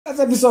Last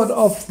episode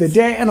of the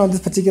day, and on this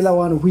particular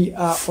one, we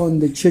are on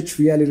the church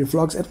reality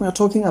vlogs, and we are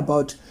talking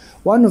about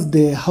one of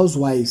the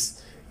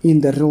housewives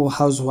in the Real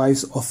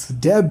Housewives of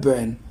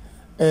Durban.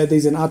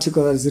 There's an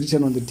article that is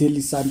written on the Daily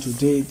Sun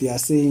today. They are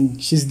saying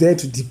she's there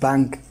to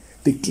debunk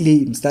the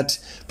claims that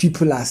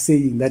people are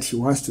saying that she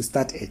wants to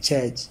start a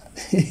church.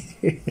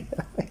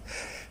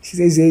 She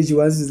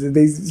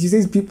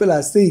says people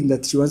are saying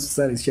that she wants to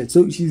start a church,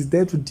 so she's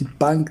there to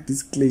debunk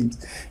these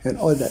claims and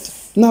all that.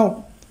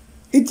 Now,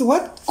 it's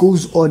what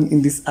goes on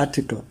in this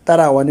article that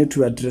I wanted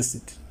to address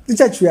it. The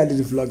church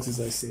reality vlogs, as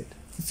I said.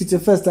 If it's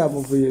your first time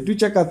over here, do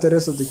check out the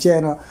rest of the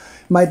channel.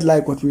 You might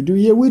like what we do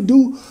here. We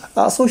do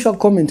social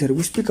commentary.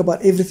 We speak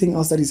about everything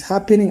else that is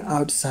happening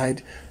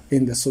outside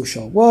in the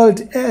social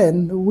world,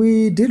 and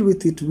we deal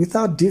with it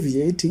without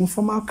deviating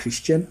from our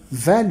Christian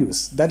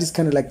values. That is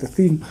kind of like the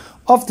theme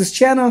of this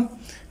channel.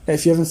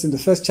 If you haven't seen the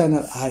first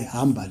channel, I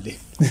humble.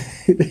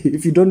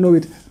 If you don't know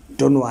it,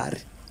 don't worry.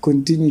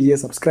 Continue here,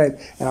 subscribe,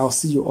 and I'll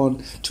see you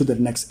on to the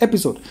next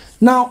episode.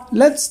 Now,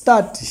 let's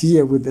start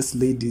here with this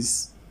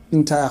lady's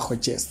entire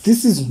chest.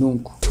 This is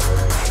Nonku.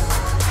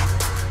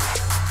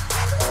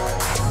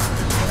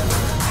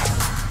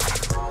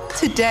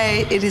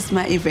 Today, it is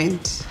my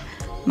event,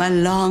 my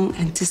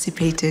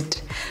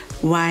long-anticipated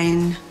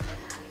wine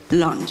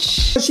launch.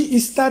 She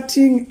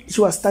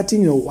was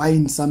starting a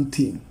wine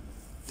something.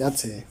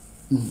 That's her.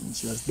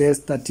 She was there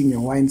starting a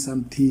wine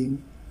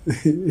something.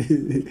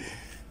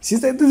 She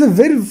said there's a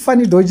very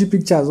funny dodgy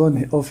pictures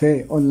of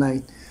her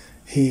online.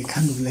 Hey,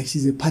 kind of like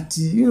she's a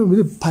party, with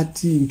a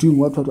party and doing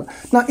what.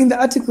 Now, in the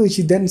article,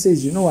 she then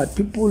says, you know what,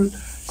 people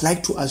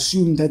like to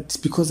assume that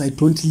because I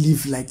don't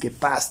live like a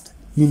pastor,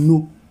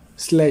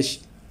 slash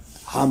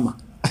hammer,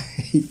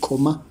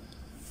 comma,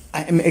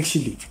 I am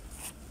actually.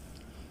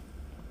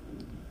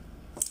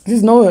 She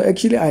says, no,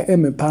 actually, I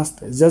am a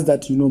pastor. It's just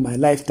that, my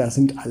life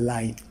doesn't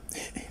align.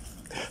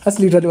 That's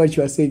literally what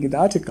she was saying in the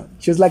article.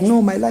 She was like,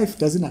 no, my life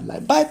doesn't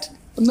align. But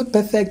I'm not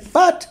perfect,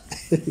 but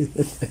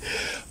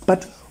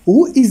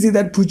who is it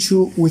that puts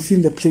you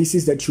within the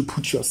places that you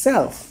put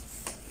yourself?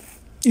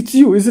 It's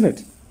you, isn't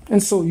it?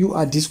 And so you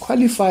are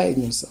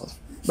disqualifying yourself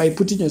by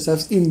putting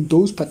yourself in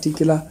those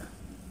particular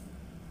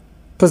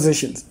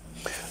positions.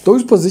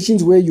 Those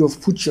positions where you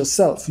have put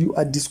yourself, you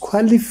are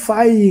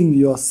disqualifying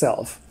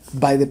yourself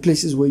by the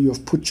places where you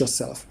have put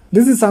yourself.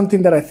 This is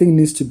something that I think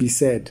needs to be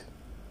said.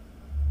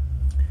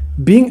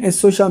 Being a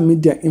social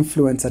media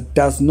influencer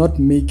does not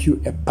make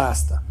you a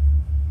pastor.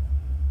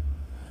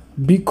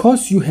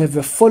 Because you have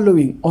a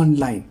following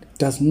online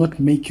does not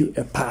make you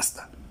a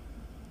pastor.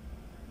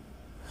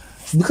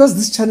 Because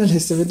this channel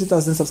has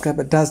 70,000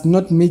 subscribers does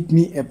not make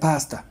me a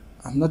pastor.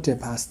 I'm not a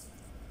pastor.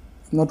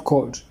 I'm not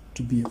called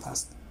to be a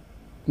pastor.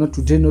 Not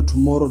today, not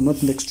tomorrow,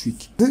 not next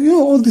week.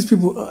 All these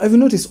people, have you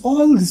noticed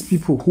all these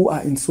people who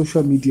are in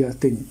social media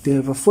thing, they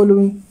have a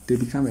following, they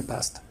become a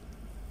pastor.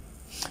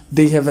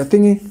 They have a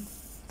thingy,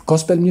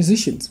 gospel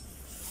musicians.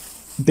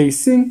 They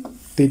sing,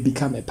 they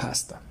become a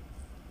pastor.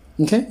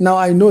 Okay, now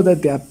I know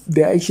that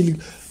there are actually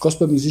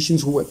gospel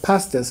musicians who were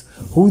pastors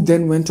who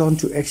then went on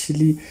to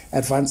actually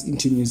advance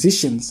into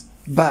musicians.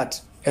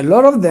 But a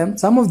lot of them,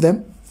 some of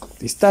them,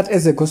 they start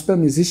as a gospel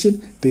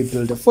musician, they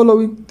build a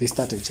following, they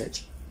start a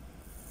church.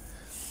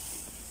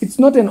 It's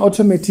not an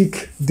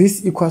automatic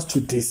this equals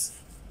to this.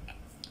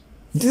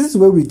 This is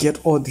where we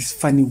get all these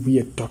funny,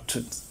 weird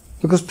doctrines.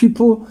 Because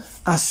people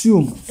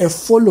assume a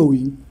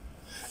following.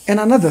 And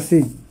another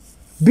thing,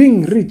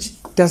 being rich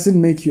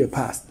doesn't make you a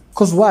pastor.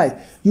 Because why?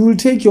 You will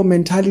take your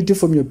mentality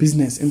from your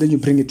business and then you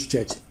bring it to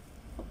church.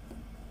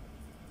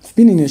 I've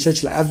been in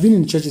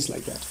churches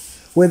like that,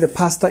 where the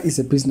pastor is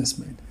a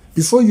businessman.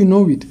 Before you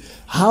know it,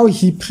 how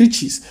he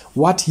preaches,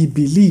 what he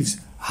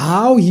believes,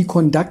 how he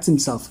conducts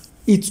himself,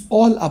 it's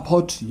all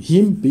about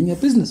him being a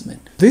businessman.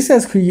 This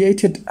has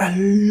created a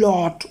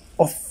lot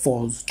of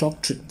false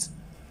doctrines.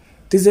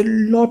 There's a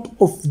lot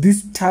of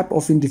this type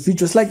of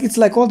individuals. It's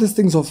like all these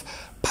things of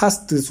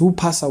pastors who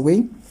pass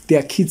away,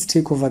 their kids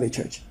take over the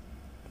church.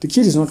 The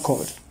kid is not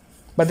called,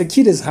 but the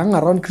kid has hung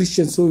around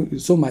Christians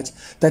so much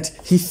that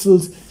he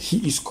feels he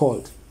is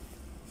called.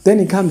 Then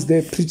he comes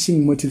there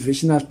preaching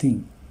motivational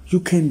thing. You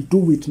can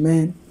do it,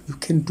 man. You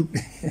can do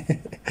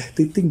it.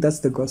 They think that's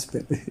the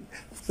gospel.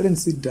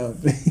 Friends, sit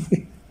down.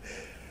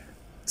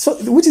 So,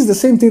 which is the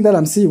same thing that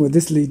I'm seeing with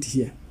this lady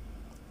here.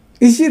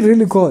 Is she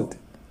really called?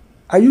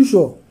 Are you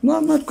sure? No,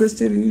 I'm not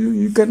questioning you.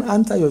 You can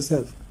answer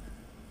yourself.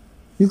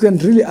 You can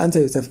really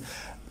answer yourself.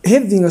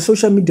 Having a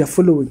social media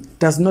following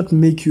does not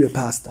make you a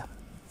pastor.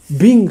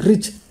 Being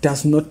rich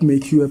does not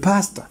make you a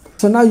pastor.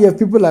 So now you have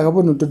people like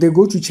Abonoto, they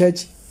go to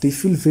church, they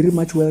feel very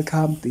much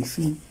welcome, they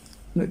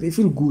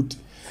feel good.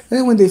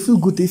 And when they feel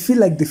good, they feel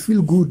like the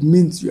feel good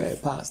means you are a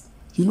pastor.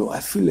 I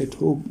feel at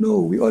home.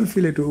 No, we all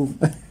feel at home.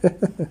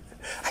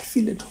 I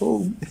feel at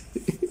home.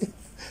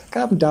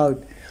 Calm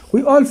down.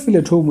 We all feel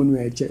at home when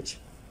we're at church.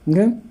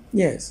 Okay?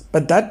 Yes.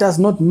 But that does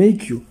not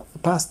make you a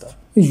pastor.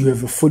 You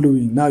have a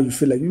following. Now you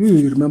feel like,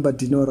 you remember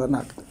Dino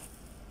Ranak.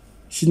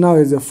 She now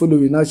has a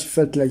following. Now she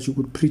felt like she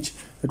could preach.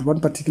 At one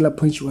particular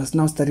point, she was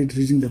now started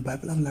reading the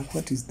Bible. I'm like,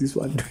 what is this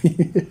one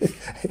doing?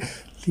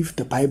 Leave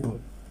the Bible.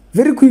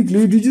 Very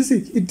quickly, did you see?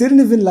 It didn't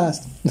even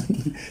last.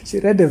 She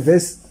read a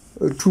verse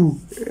or two.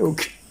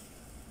 Okay.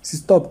 She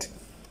stopped.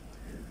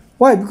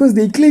 Why? Because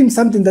they claim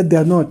something that they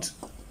are not.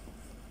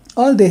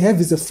 All they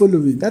have is a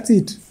following. That's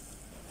it.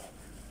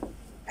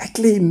 I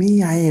claim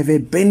me, I have a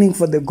burning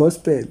for the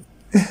gospel.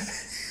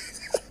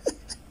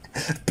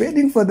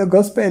 Burning for the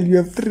gospel, you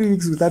have 3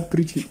 weeks without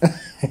preaching.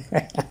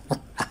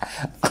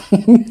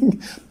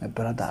 My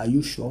brother, are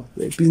you sure?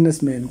 You're a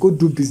businessman. Go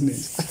do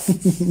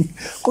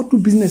business. Go do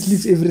business,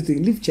 leave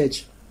everything. Leave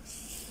church.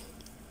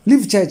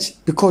 Leave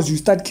church because you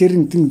start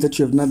carrying things that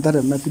have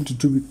nothing to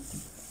do with.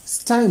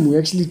 It's time we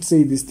actually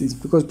say these things,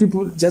 because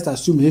people just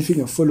assume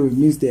having a following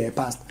means they are a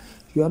pastor.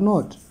 You are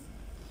not.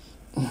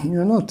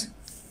 You are not.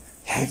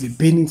 Have a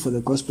burning for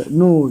the gospel.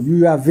 No,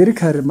 you are very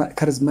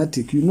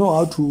charismatic. You know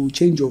how to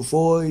change your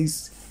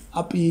voice,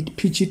 up it,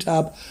 pitch it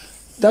up.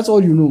 That's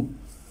all you know.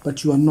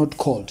 But you are not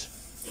called.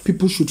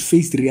 People should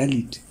face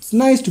reality. It's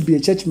nice to be a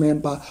church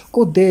member.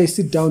 Go there,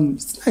 sit down.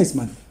 It's nice,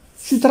 man. You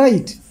should try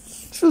it.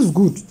 It feels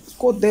good.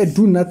 Go there,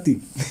 do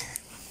nothing.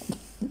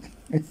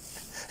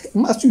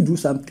 Must you do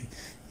something?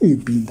 You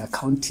be in the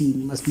county.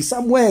 You must be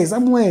somewhere.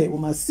 We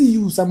must see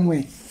you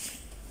somewhere.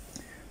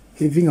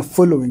 Having a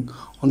following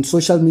on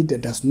social media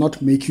does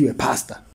not make you a pastor.